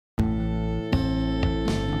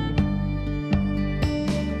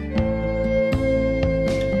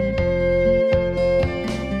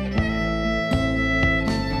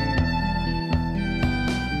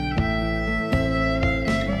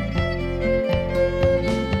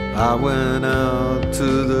I went out to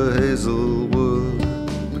the hazel wood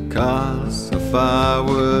because a fire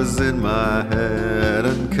was in my head,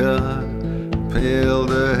 and cut,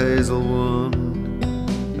 peeled a hazel one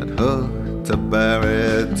and hooked a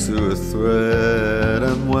berry to a thread.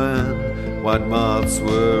 And when white moths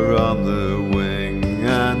were on the wing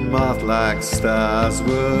and moth-like stars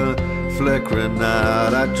were flickering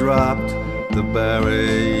out, I dropped the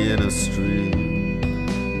berry in a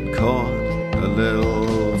stream, caught a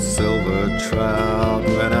little silver trout.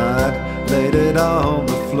 When I laid it on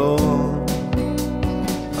the floor,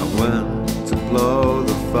 I went to blow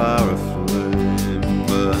the fire aflame,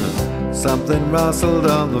 but something rustled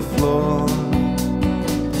on the floor,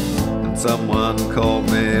 and someone called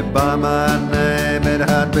me by my name. It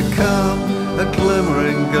had become a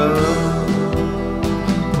glimmering girl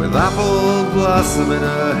with apple blossom in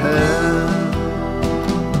her hair,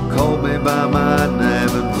 called me by my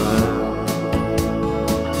name and ran,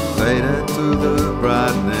 faded through the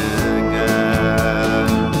brightening air.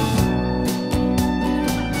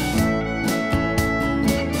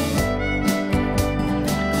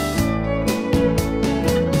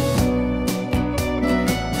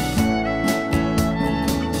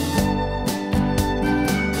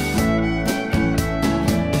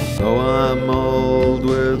 Though I'm old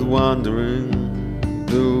with wandering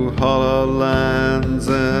through hollow lands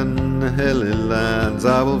and hilly lands,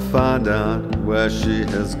 I will find out where she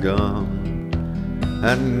has gone,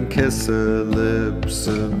 and kiss her lips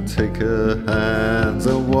and take her hands,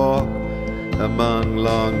 and walk among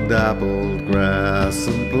long dappled grass,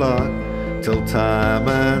 and pluck till time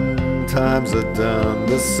and times are done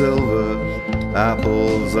the silver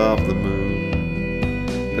apples of the moon,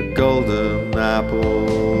 the golden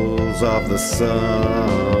apples of the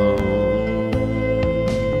sun.